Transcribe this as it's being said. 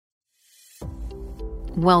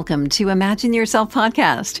Welcome to Imagine Yourself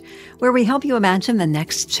podcast, where we help you imagine the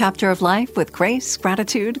next chapter of life with grace,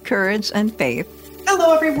 gratitude, courage, and faith.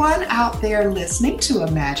 Hello, everyone out there listening to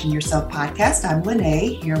Imagine Yourself podcast. I'm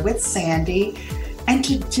Lene here with Sandy. And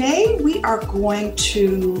today we are going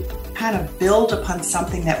to kind of build upon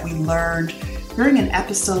something that we learned during an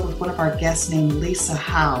episode with one of our guests named Lisa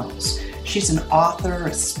Howes. She's an author,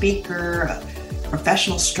 a speaker, a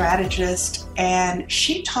professional strategist, and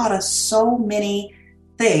she taught us so many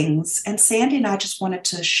things. And Sandy and I just wanted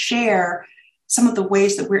to share some of the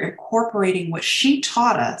ways that we're incorporating what she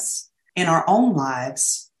taught us in our own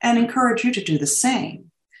lives and encourage you to do the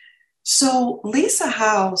same. So Lisa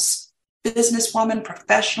Howes, businesswoman,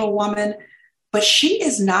 professional woman, but she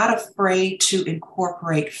is not afraid to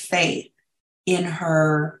incorporate faith in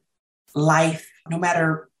her life, no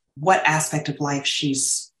matter what aspect of life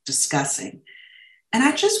she's discussing. And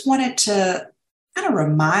I just wanted to kind of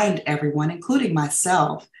remind everyone, including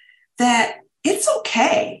myself, that it's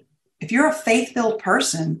okay if you're a faith-filled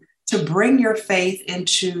person to bring your faith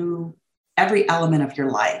into every element of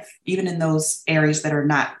your life, even in those areas that are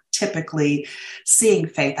not typically seeing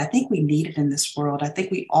faith. I think we need it in this world. I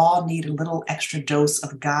think we all need a little extra dose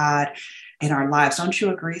of God in our lives. Don't you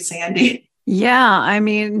agree, Sandy? Yeah, I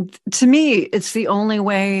mean, to me, it's the only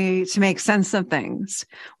way to make sense of things.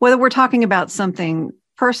 Whether we're talking about something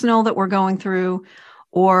personal that we're going through,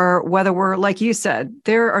 or whether we're, like you said,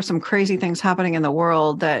 there are some crazy things happening in the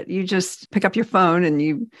world that you just pick up your phone and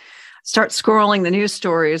you start scrolling the news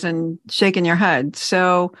stories and shaking your head.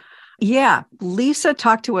 So yeah, Lisa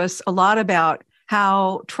talked to us a lot about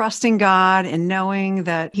how trusting God and knowing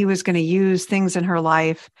that he was going to use things in her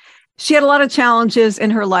life. She had a lot of challenges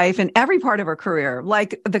in her life in every part of her career.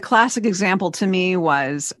 Like the classic example to me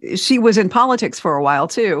was she was in politics for a while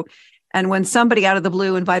too. And when somebody out of the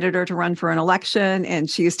blue invited her to run for an election, and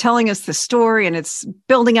she's telling us the story and it's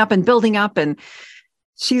building up and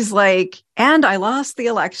she's like, and I lost the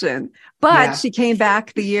election, but she came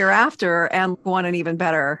back the year after and won an even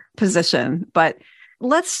better position. But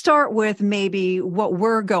let's start with maybe what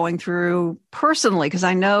we're going through personally, because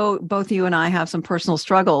I know both you and I have some personal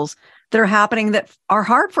struggles that are happening that are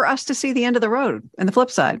hard for us to see the end of the road and the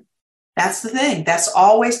flip side. That's the thing. That's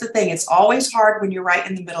always the thing. It's always hard when you're right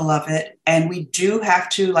in the middle of it. And we do have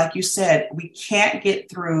to, like you said, we can't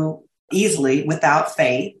get through easily without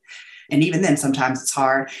faith. And even then, sometimes it's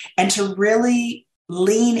hard. And to really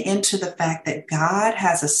lean into the fact that God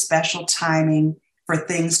has a special timing for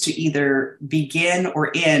things to either begin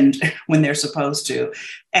or end when they're supposed to.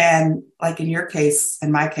 And like in your case,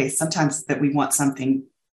 in my case, sometimes that we want something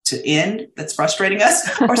to end that's frustrating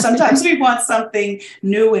us, or sometimes we want something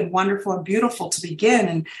new and wonderful and beautiful to begin.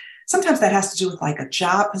 And sometimes that has to do with like a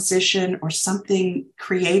job position or something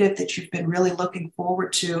creative that you've been really looking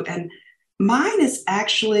forward to. And mine is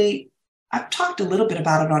actually, I've talked a little bit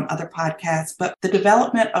about it on other podcasts, but the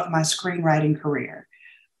development of my screenwriting career.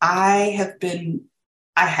 I had been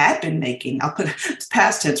making, I'll put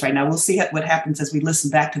past tense right now. We'll see what happens as we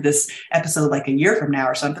listen back to this episode like a year from now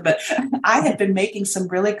or something. But I had been making some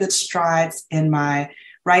really good strides in my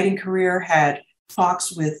writing career, had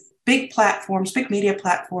talks with big platforms, big media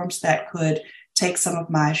platforms that could take some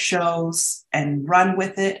of my shows and run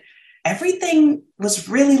with it. Everything was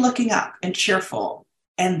really looking up and cheerful.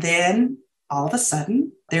 And then all of a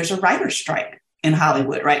sudden, there's a writer's strike in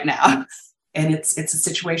Hollywood right now. And it's a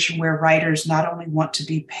situation where writers not only want to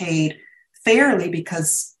be paid fairly,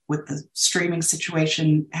 because with the streaming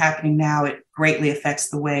situation happening now, it greatly affects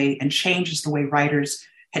the way and changes the way writers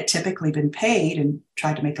had typically been paid and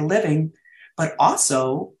tried to make a living, but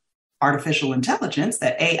also artificial intelligence,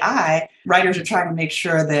 that AI, writers are trying to make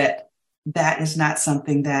sure that that is not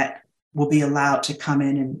something that will be allowed to come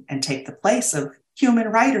in and take the place of human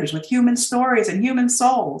writers with human stories and human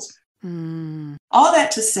souls. All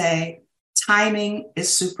that to say, timing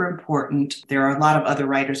is super important. There are a lot of other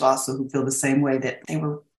writers also who feel the same way, that they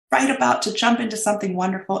were right about to jump into something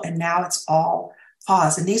wonderful and now it's all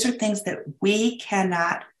paused. And these are things that we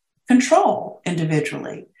cannot control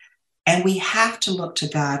individually. And we have to look to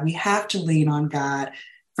God. We have to lean on God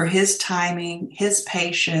for his timing, his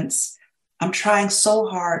patience. I'm trying so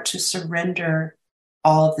hard to surrender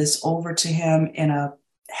all of this over to him in a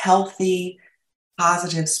healthy,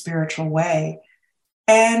 positive, spiritual way.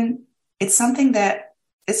 And it's something that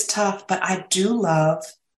is tough, but I do love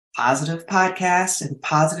positive podcasts and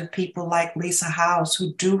positive people like Lisa Howes,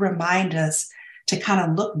 who do remind us to kind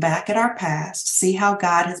of look back at our past, see how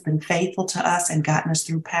God has been faithful to us and gotten us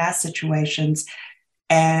through past situations,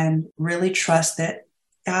 and really trust that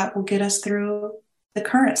God will get us through the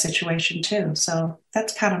current situation too. So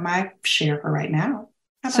that's kind of my share for right now.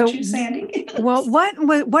 How about you, Sandy? Well,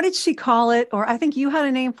 what did she call it? Or I think you had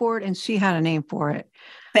a name for it and she had a name for it.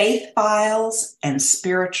 Faith files and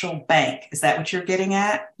spiritual bank. Is that what you're getting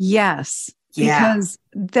at? Yes, Yeah. because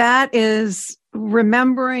that is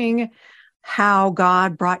remembering how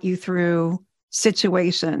God brought you through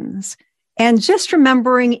situations and just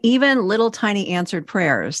remembering even little tiny answered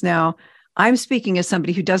prayers. Now, I'm speaking as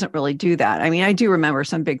somebody who doesn't really do that. I mean, I do remember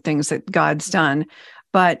some big things that God's done,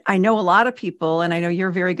 but I know a lot of people, and I know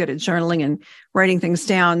you're very good at journaling and writing things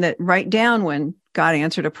down, that write down when God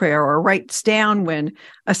answered a prayer or writes down when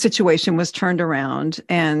a situation was turned around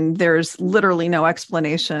and there's literally no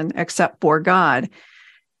explanation except for God.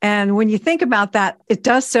 And when you think about that, it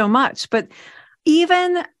does so much. But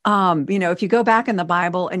even, if you go back in the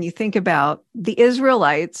Bible and you think about the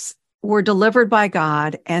Israelites were delivered by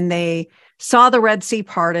God and they saw the Red Sea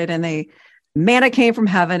parted and manna came from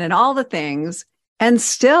heaven and all the things. And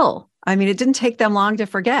still, I mean, it didn't take them long to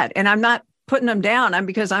forget. And I'm not putting them down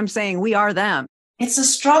because I'm saying we are them. It's a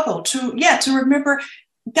struggle to remember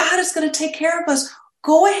God is going to take care of us.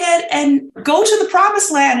 Go ahead and go to the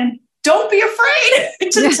promised land and don't be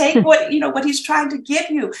afraid to take what he's trying to give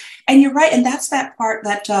you. And you're right. And that's that part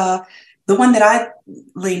that the one that I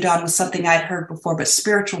leaned on was something I'd heard before, but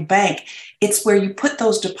spiritual bank. It's where you put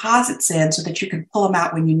those deposits in so that you can pull them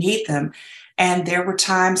out when you need them. And there were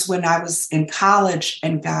times when I was in college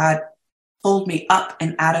and God pulled me up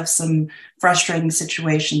and out of some frustrating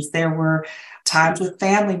situations. There were times with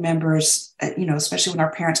family members, especially when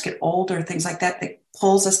our parents get older, things like that, that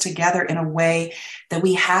pulls us together in a way that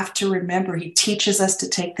we have to remember. He teaches us to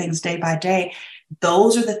take things day by day.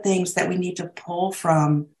 Those are the things that we need to pull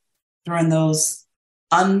from during those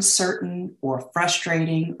uncertain or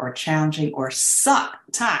frustrating or challenging or suck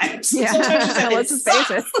times. Yeah, let's just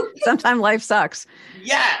face it. Sometimes life sucks.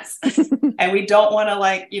 Yes. And we don't want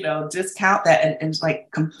to discount that and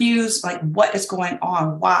confuse what is going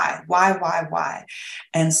on? Why?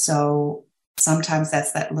 And so sometimes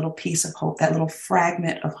that's that little piece of hope, that little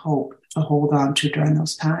fragment of hope to hold on to during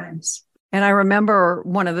those times. And I remember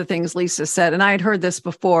one of the things Lisa said, and I had heard this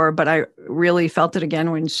before, but I really felt it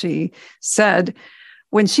again when she said,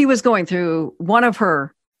 when she was going through one of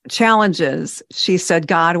her challenges, she said,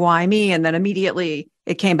 God, why me? And then immediately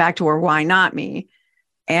it came back to her, why not me?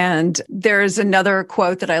 And there's another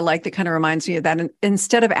quote that I like that kind of reminds me of that. And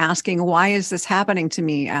instead of asking, why is this happening to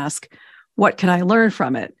me? Ask, what can I learn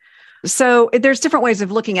from it? So there's different ways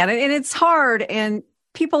of looking at it. And it's hard. And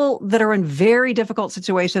people that are in very difficult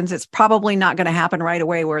situations, it's probably not going to happen right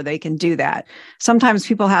away where they can do that. Sometimes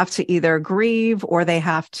people have to either grieve or they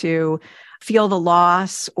have to feel the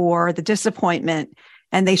loss or the disappointment,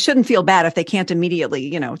 and they shouldn't feel bad if they can't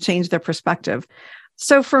immediately, change their perspective.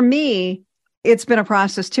 So for me, it's been a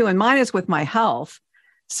process too, and mine is with my health.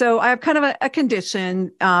 So I have kind of a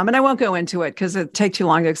condition, and I won't go into it because it'd take too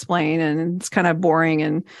long to explain and it's kind of boring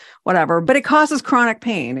and whatever, but it causes chronic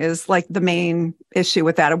pain is like the main issue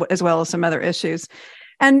with that, as well as some other issues.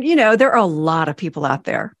 And, there are a lot of people out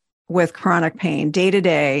there with chronic pain day to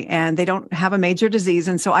day, and they don't have a major disease.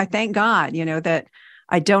 And so I thank God, that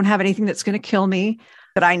I don't have anything that's going to kill me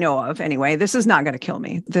that I know of anyway. This is not going to kill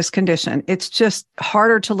me, this condition. It's just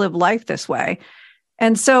harder to live life this way.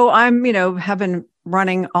 And so I'm, have been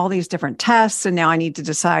running all these different tests, and now I need to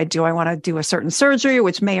decide, do I want to do a certain surgery,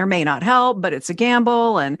 which may or may not help, but it's a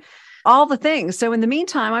gamble and all the things. So in the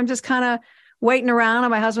meantime, I'm just kind of waiting around,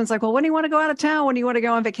 and my husband's like, well, when do you want to go out of town? When do you want to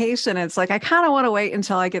go on vacation? And it's like, I kind of want to wait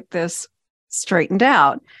until I get this straightened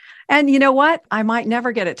out. And you know what? I might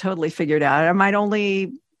never get it totally figured out. I might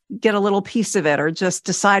only get a little piece of it or just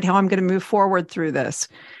decide how I'm going to move forward through this.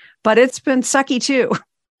 But it's been sucky too.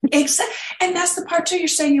 Exactly. And that's the part too. You're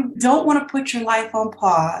saying you don't want to put your life on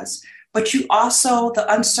pause, but you also,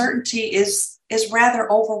 the uncertainty is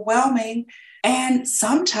rather overwhelming. And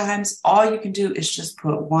sometimes all you can do is just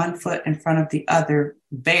put one foot in front of the other,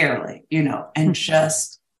 barely, and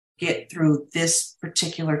just get through this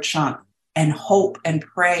particular chunk and hope and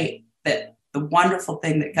pray that the wonderful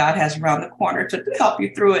thing that God has around the corner to help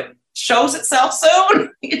you through it shows itself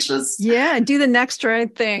soon. It's just, and do the next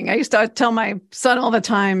right thing. I used to tell my son all the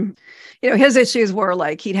time, his issues were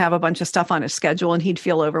like, he'd have a bunch of stuff on his schedule and he'd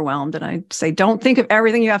feel overwhelmed. And I'd say, don't think of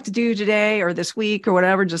everything you have to do today or this week or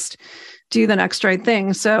whatever, just do the next right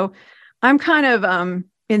thing. So I'm kind of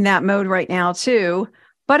in that mode right now too,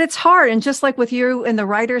 but it's hard. And just like with you in the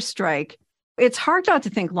writer's strike, it's hard not to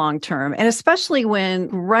think long-term. And especially when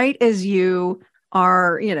right as you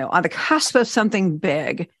are, on the cusp of something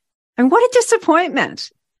big. And what a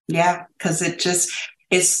disappointment. Yeah, because it just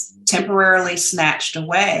is temporarily snatched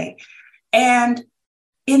away. And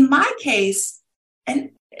in my case,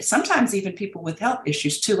 and sometimes even people with health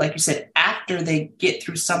issues too, like you said, after they get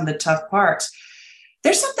through some of the tough parts.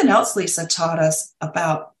 There's something else Lisa taught us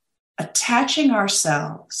about attaching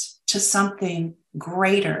ourselves to something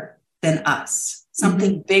greater than us,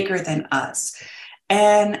 something bigger than us.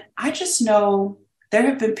 And I just know there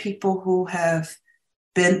have been people who have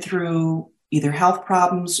been through either health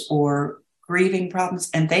problems or grieving problems,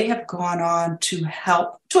 and they have gone on to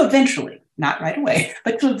help, to eventually, not right away,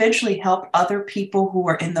 but to eventually help other people who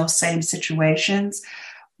are in those same situations,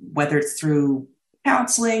 whether it's through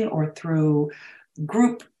counseling or through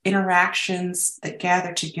group interactions that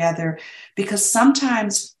gather together, because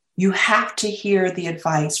sometimes you have to hear the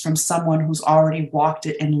advice from someone who's already walked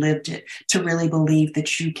it and lived it to really believe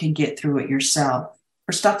that you can get through it yourself.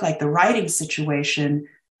 For stuff like the writing situation,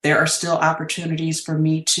 there are still opportunities for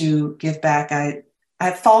me to give back.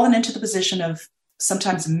 I've fallen into the position of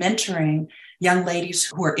sometimes mentoring young ladies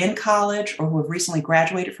who are in college or who have recently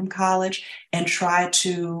graduated from college and try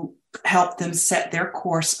to help them set their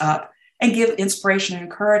course up and give inspiration and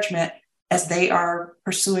encouragement as they are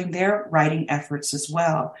pursuing their writing efforts as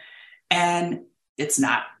well. And it's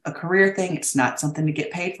not a career thing. It's not something to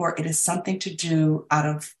get paid for. It is something to do out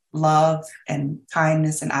of love and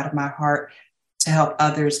kindness and out of my heart to help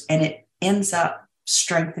others. And it ends up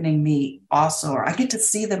strengthening me also. Or I get to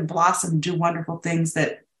see them blossom, do wonderful things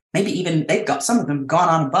that maybe even some of them gone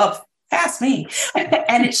on above past me.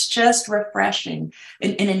 And it's just refreshing.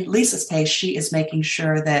 And in Lisa's case, she is making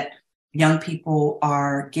sure that young people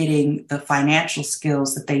are getting the financial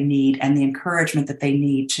skills that they need and the encouragement that they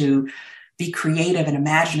need to be creative and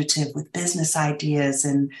imaginative with business ideas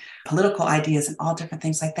and political ideas and all different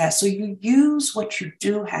things like that. So you use what you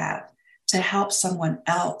do have to help someone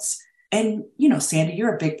else. And, Sandy,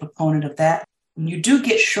 you're a big proponent of that. When you do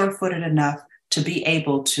get sure-footed enough to be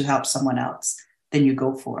able to help someone else, then you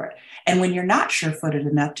go for it. And when you're not sure-footed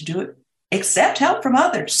enough to do it, accept help from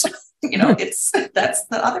others. That's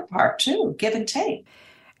the other part too, give and take.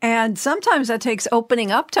 And sometimes that takes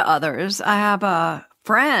opening up to others. I have a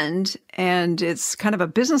friend, and it's kind of a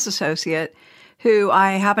business associate who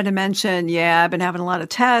I happen to mention, I've been having a lot of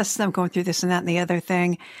tests. I'm going through this and that and the other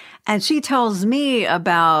thing. And she tells me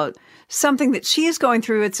about something that she's going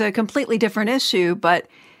through. It's a completely different issue, but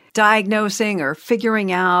diagnosing or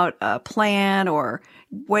figuring out a plan or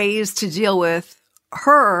ways to deal with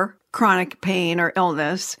her chronic pain or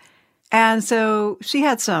illness. And so she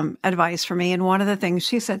had some advice for me. And one of the things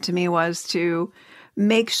she said to me was to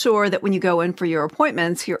make sure that when you go in for your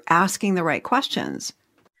appointments, you're asking the right questions.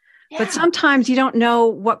 Yeah. But sometimes you don't know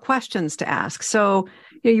what questions to ask. So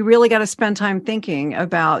you really got to spend time thinking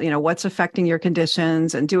about, what's affecting your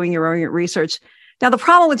conditions and doing your own research. Now, the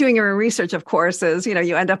problem with doing your own research, of course, is,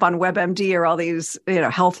 you end up on WebMD or all these,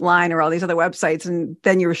 Healthline or all these other websites. And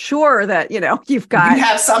then you're sure that, you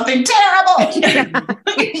have something terrible.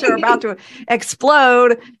 You're about to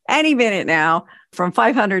explode any minute now from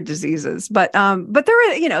 500 diseases. But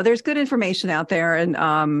there is, there's good information out there.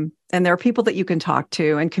 And there are people that you can talk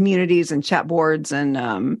to and communities and chat boards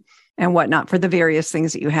and whatnot for the various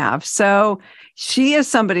things that you have. So she is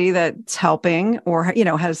somebody that's helping or,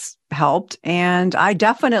 has helped. And I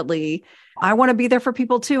want to be there for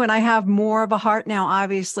people too. And I have more of a heart now,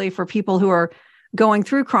 obviously, for people who are going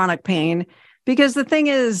through chronic pain, because the thing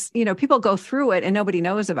is, people go through it and nobody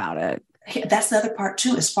knows about it. That's the other part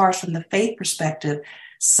too, as far as from the faith perspective.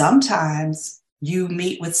 Sometimes you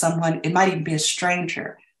meet with someone, it might even be a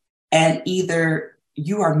stranger, and either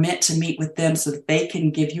you are meant to meet with them so that they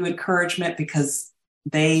can give you encouragement because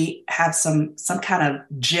they have some kind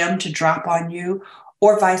of gem to drop on you,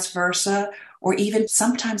 or vice versa. Or even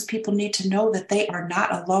sometimes people need to know that they are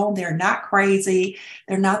not alone. They're not crazy.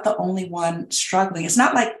 They're not the only one struggling. It's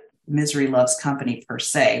not like misery loves company per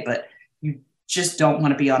se, but you just don't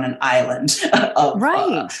want to be on an island.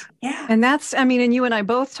 Right. Yeah. And and you and I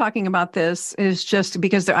both talking about this is just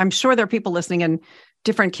because I'm sure there are people listening in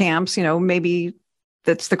different camps, maybe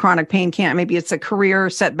that's the chronic pain camp. Maybe it's a career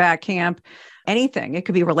setback camp, anything. It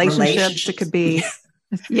could be relationships. It could be,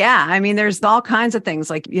 there's all kinds of things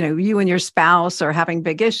like, you and your spouse are having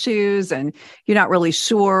big issues and you're not really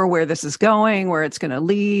sure where this is going, where it's going to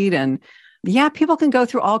lead. And people can go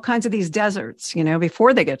through all kinds of these deserts,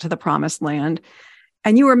 before they get to the promised land.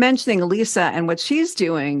 And you were mentioning Lisa and what she's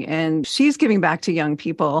doing, and she's giving back to young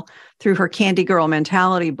people through her Candy Girl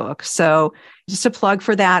Mentality book. So just a plug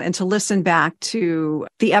for that and to listen back to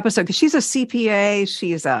the episode, because she's a CPA,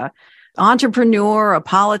 she's a entrepreneur, a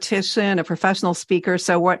politician, a professional speaker.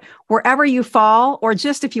 So wherever you fall, or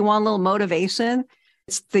just if you want a little motivation,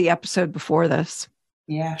 it's the episode before this.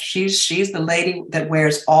 Yeah, she's the lady that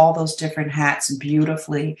wears all those different hats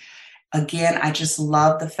beautifully. again, I just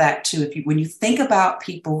love the fact too, when you think about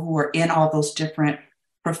people who are in all those different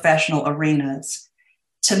professional arenas,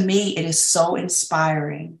 to me, it is so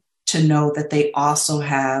inspiring to know that they also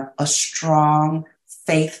have a strong,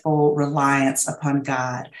 faithful reliance upon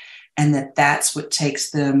God, and that that's what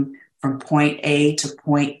takes them from point A to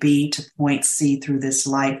point B to point C through this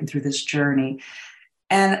life and through this journey.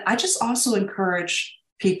 And I just also encourage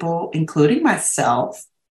people, including myself,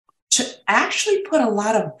 to actually put a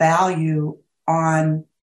lot of value on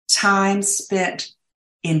time spent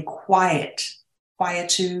in quietude. I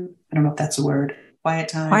don't know if that's a word. Quiet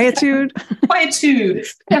time. Quietude. Quietude.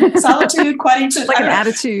 Solitude, quietude. Like an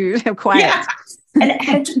attitude of quiet. Yeah. An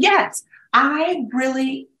attitude. Yes. I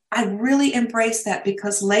really embrace that,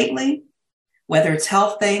 because lately, whether it's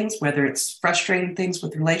health things, whether it's frustrating things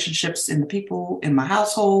with relationships in the people in my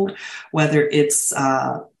household, whether it's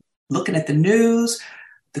looking at the news,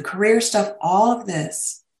 the career stuff, all of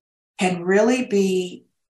this can really be,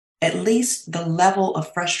 at least the level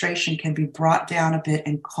of frustration can be brought down a bit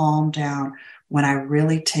and calmed down when I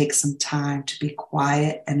really take some time to be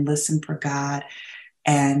quiet and listen for God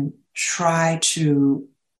and try to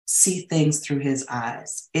see things through his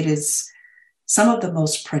eyes. It is some of the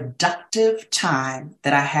most productive time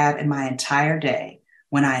that I have in my entire day,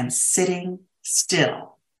 when I am sitting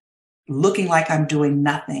still, looking like I'm doing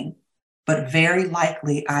nothing, but very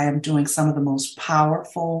likely I am doing some of the most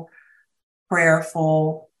powerful,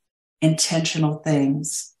 prayerful, intentional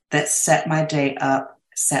things that set my day up,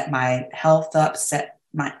 set my health up, set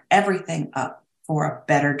my everything up for a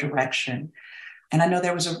better direction. And I know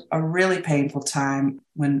there was a really painful time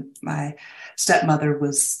when my stepmother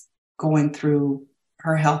was going through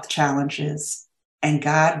her health challenges, and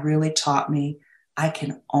God really taught me I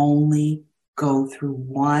can only go through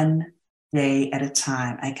one day at a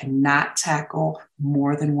time. I cannot tackle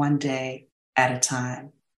more than one day at a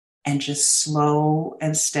time. And just slow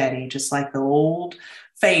and steady, just like the old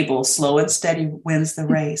fable, slow and steady wins the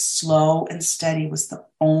race. Slow and steady was the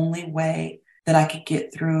only way that I could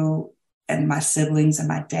get through, and my siblings and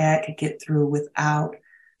my dad could get through, without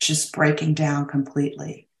just breaking down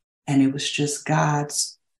completely. And it was just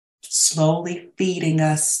God's slowly feeding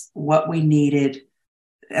us what we needed.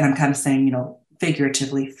 And I'm kind of saying,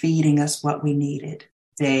 figuratively feeding us what we needed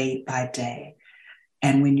day by day.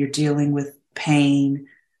 And when you're dealing with pain,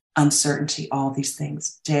 uncertainty, all these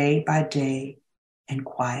things, day by day, and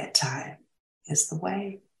quiet time is the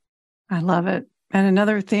way. I love it. And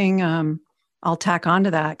another thing I'll tack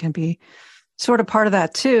onto that, can be sort of part of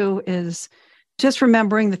that too, is just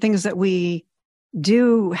remembering the things that we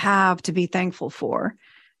do have to be thankful for,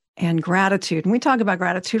 and gratitude. And we talk about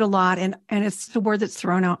gratitude a lot, and it's the word that's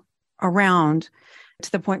thrown out around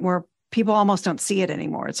to the point where people almost don't see it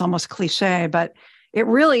anymore. It's almost cliche, but it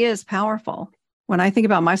really is powerful. When I think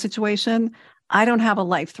about my situation, I don't have a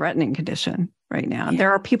life-threatening condition right now. Yeah.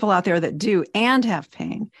 There are people out there that do and have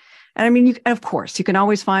pain. And I mean, of course, you can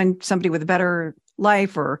always find somebody with a better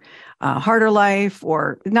life or a harder life,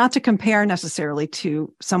 or not to compare necessarily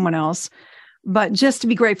to someone else, but just to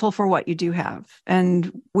be grateful for what you do have.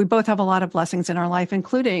 And we both have a lot of blessings in our life,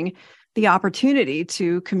 including the opportunity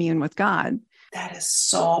to commune with God. That is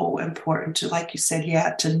so important to, like you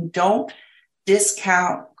said, to don't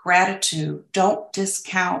discount gratitude. Don't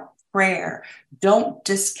discount prayer. Don't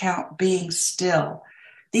discount being still.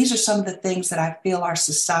 These are some of the things that I feel our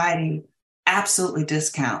society absolutely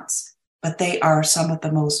discounts, but they are some of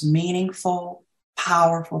the most meaningful,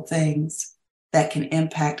 powerful things that can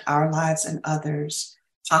impact our lives and others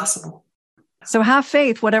possible. So have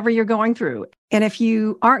faith, whatever you're going through. And if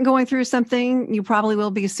you aren't going through something, you probably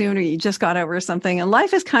will be soon, or you just got over something. And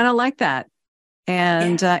life is kind of like that.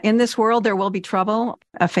 And in this world, there will be trouble.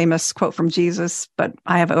 A famous quote from Jesus, but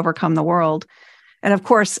I have overcome the world. And of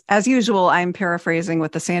course, as usual, I'm paraphrasing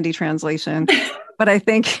with the Sandy translation, but I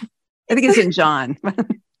think it's in John.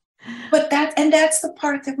 But that's the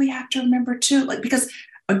part that we have to remember too, because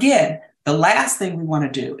again, the last thing we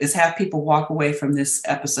want to do is have people walk away from this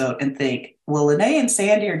episode and think, well, Lene and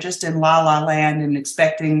Sandy are just in la la land and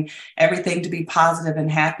expecting everything to be positive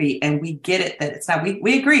and happy. And we get it that it's not.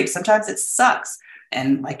 We agree. Sometimes it sucks.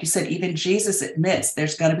 And like you said, even Jesus admits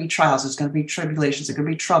there's going to be trials, there's going to be tribulations, there's going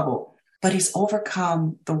to be trouble. But he's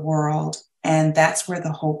overcome the world. And that's where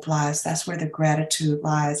the hope lies. That's where the gratitude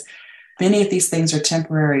lies. Many of these things are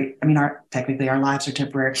temporary. I mean, technically our lives are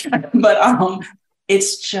temporary, but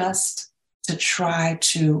it's just to try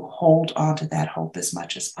to hold on to that hope as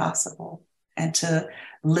much as possible, and to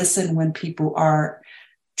listen when people are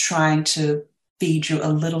trying to feed you a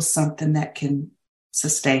little something that can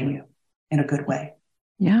sustain you in a good way.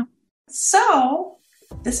 Yeah. So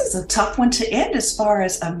This is a tough one to end as far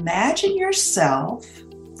as imagine yourself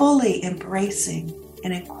fully embracing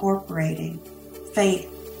and incorporating faith,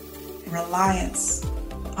 reliance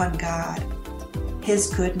on God,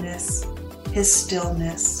 His goodness, His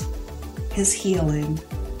stillness, His healing,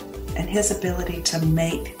 and His ability to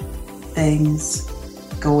make things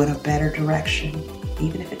go in a better direction,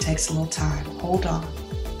 even if it takes a little time. Hold on.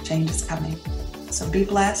 Change is coming. So be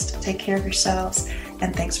blessed, take care of yourselves,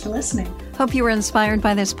 and thanks for listening. Hope you were inspired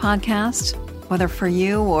by this podcast, whether for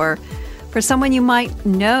you or for someone you might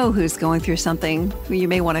know who's going through something who you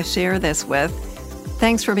may want to share this with.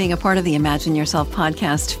 Thanks for being a part of the Imagine Yourself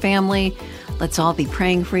podcast family. Let's all be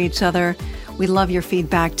praying for each other. We love your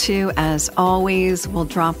feedback too. As always, we'll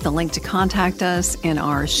drop the link to contact us in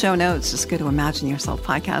our show notes. Just go to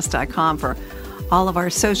imagineyourselfpodcast.com for all of our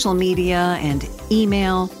social media and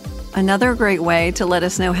email. Another great way to let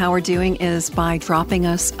us know how we're doing is by dropping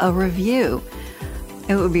us a review.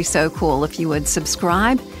 It would be so cool if you would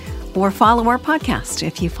subscribe or follow our podcast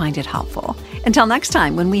if you find it helpful. Until next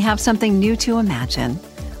time, when we have something new to imagine,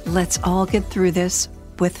 let's all get through this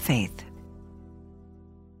with faith.